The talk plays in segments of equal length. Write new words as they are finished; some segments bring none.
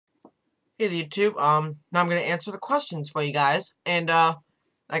Hey YouTube, now I'm gonna answer the questions for you guys, and I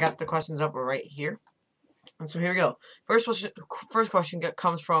got the questions up right here, and so here we go. First question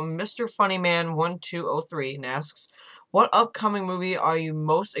comes from Mr. Funnyman1203 and asks, "What upcoming movie are you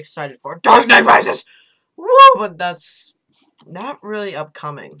most excited for?" Dark Knight Rises. Woo! But that's not really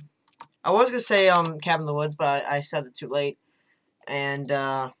upcoming. I was gonna say Cabin in the Woods, but I said it too late, and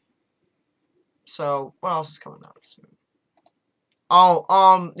so what else is coming out soon?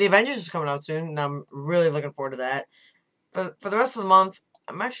 Oh, The Avengers is coming out soon, and I'm really looking forward to that. For the rest of the month,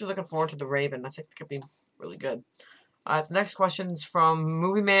 I'm actually looking forward to The Raven. I think it could be really good. The next question is from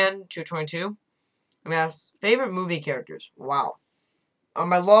MovieMan222. I'm asked favorite movie characters. Wow.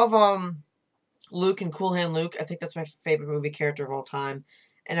 I love Luke and Cool Hand Luke. I think that's my favorite movie character of all time.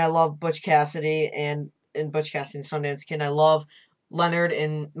 And I love Butch Cassidy and in Butch Cassidy and Sundance Kid. I love Leonard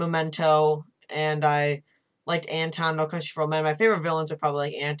in Memento, and I liked Anton, No Country for Old Men. My favorite villains are probably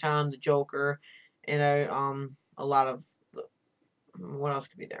like Anton, the Joker, and a lot of what else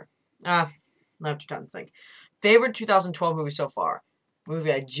could be there? Not have time to think. Favorite 2012 movie so far?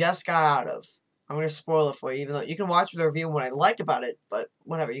 Movie I just got out of. I'm gonna spoil it for you, even though you can watch the review and what I liked about it, but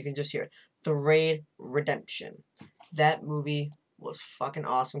whatever, you can just hear it. The Raid Redemption. That movie was fucking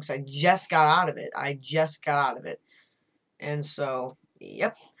awesome because I just got out of it. And so,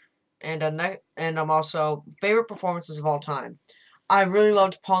 yep. And I'm also favorite performances of all time. I really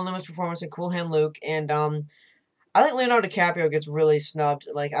loved Paul Newman's performance in Cool Hand Luke, and I think Leonardo DiCaprio gets really snubbed.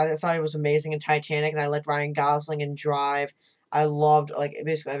 Like, I thought he was amazing in Titanic, and I liked Ryan Gosling in Drive. I loved, like,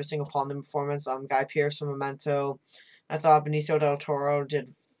 basically every single Paul Newman performance. Guy Pearce from Memento. I thought Benicio del Toro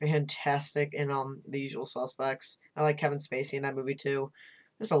did fantastic in The Usual Suspects. I like Kevin Spacey in that movie, too.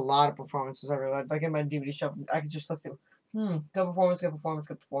 There's a lot of performances I really liked. Like, in my DVD shelf, I could just look through, good performance, good performance,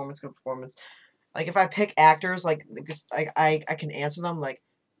 good performance, good performance. Like, if I pick actors, like, I can answer them, like,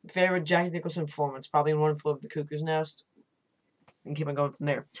 favorite Jack Nicholson performance, probably in One Flew Over the Cuckoo's Nest, and keep on going from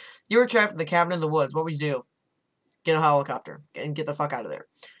there. You were trapped in the cabin in the woods. What would you do? Get a helicopter and get the fuck out of there.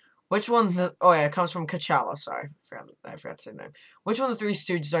 Which one? Oh yeah, it comes from Kachala. Sorry, I forgot to say that. Which one of the Three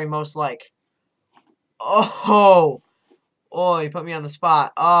Stooges are you most like? Oh, you put me on the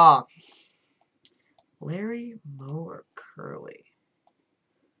spot. Larry, Moe, or Curly?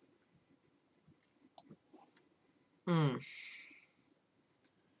 Hmm.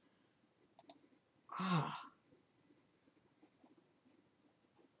 Ah,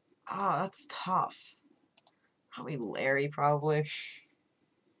 that's tough. Probably Larry, probably.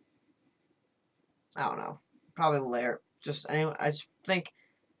 I don't know. Probably Larry. Just anyway, I just think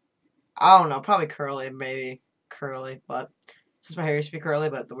I don't know. Probably Curly, maybe Curly. But since my hair used to be curly,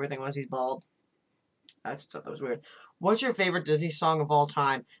 but the weird thing was he's bald. I just thought that was weird. What's your favorite Disney song of all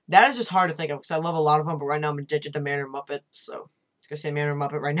time? That is just hard to think of because I love a lot of them. But right now I'm addicted to Man and Muppet, so I'm gonna say Man and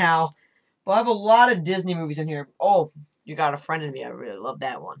Muppet right now. But I have a lot of Disney movies in here. Oh, You Got a Friend in Me. I really love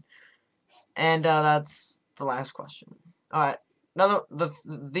that one. And that's the last question. All right.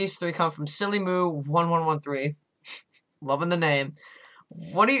 These three come from Silly Moo 1113. Loving the name.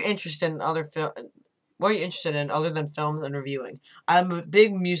 What are you interested in What are you interested in other than films and reviewing? I'm a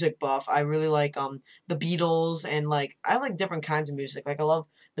big music buff. I really like the Beatles, and like I like different kinds of music. Like I love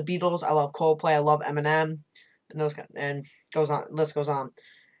the Beatles, I love Coldplay, I love Eminem, and and goes on list goes on.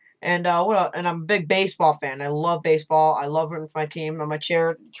 And what else? And I'm a big baseball fan. I love baseball. I love rooting for my team. I'm a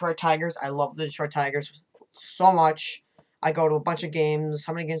chair Detroit Tigers. I love the Detroit Tigers so much. I go to a bunch of games.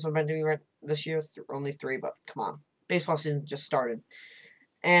 How many games have I been doing this year? Only 3, but come on. Baseball season just started.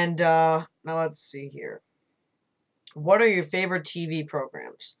 And now let's see here. What are your favorite TV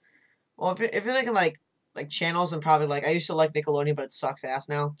programs? Well, if you're thinking like channels, and probably like I used to like Nickelodeon, but it sucks ass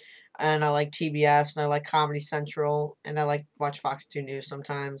now. And I like TBS, and I like Comedy Central, and I like watch Fox 2 News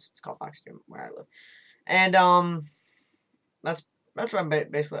sometimes. It's called Fox 2 where I live. And that's that's what I'm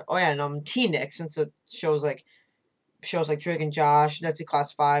basically. Oh yeah, and T-Nick, since it shows like Drake and Josh, Nancy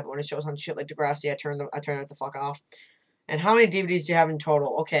Class 5. When it shows on shit like Degrassi, I turn it the fuck off. And how many DVDs do you have in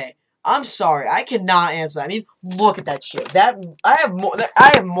total? Okay, I'm sorry, I cannot answer that. I mean, look at that shit. I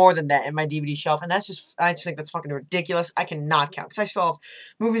have more than that in my DVD shelf, and I just think that's fucking ridiculous. I cannot count because I still have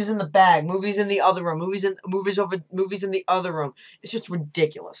movies in the bag, movies in the other room, movies in the other room. It's just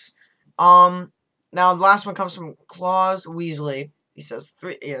ridiculous. Now the last one comes from Claus Weasley. He has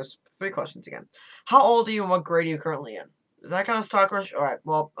 3 questions again. How old are you and what grade are you currently in? Is that kind of stock rush? Alright,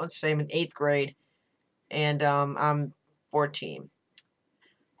 well, let's say I'm in 8th grade, and I'm 14.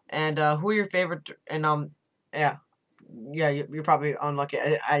 And who are your favorite? And yeah, you're probably unlucky.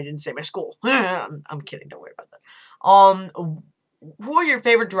 I didn't say my school. I'm kidding. Don't worry about that. Who are your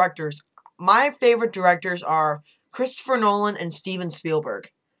favorite directors? My favorite directors are Christopher Nolan and Steven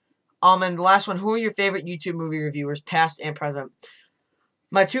Spielberg. And the last one, who are your favorite YouTube movie reviewers, past and present?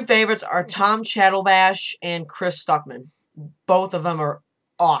 My two favorites are Tom Chattelbash and Chris Stuckman. Both of them are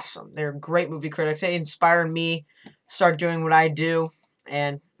awesome. They're great movie critics. They inspired me to start doing what I do,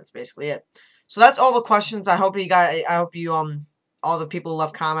 and that's basically it. So that's all the questions. I hope you all the people who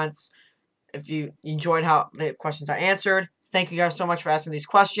left comments, if you enjoyed how the questions I answered. Thank you guys so much for asking these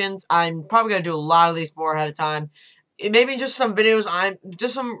questions. I'm probably gonna do a lot of these more ahead of time. Maybe just some videos,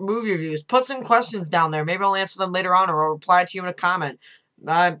 just some movie reviews. Put some questions down there. Maybe I'll answer them later on, or I'll reply to you in a comment.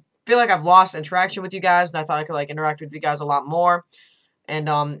 I feel like I've lost interaction with you guys, and I thought I could interact with you guys a lot more, and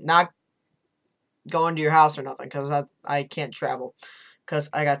not go into your house or nothing, because I can't travel, because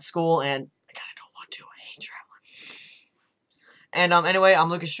I got school and I kind of don't want to. I hate traveling. And anyway, I'm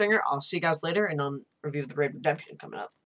Lucas Stringer. I'll see you guys later, and review the Red Redemption coming up.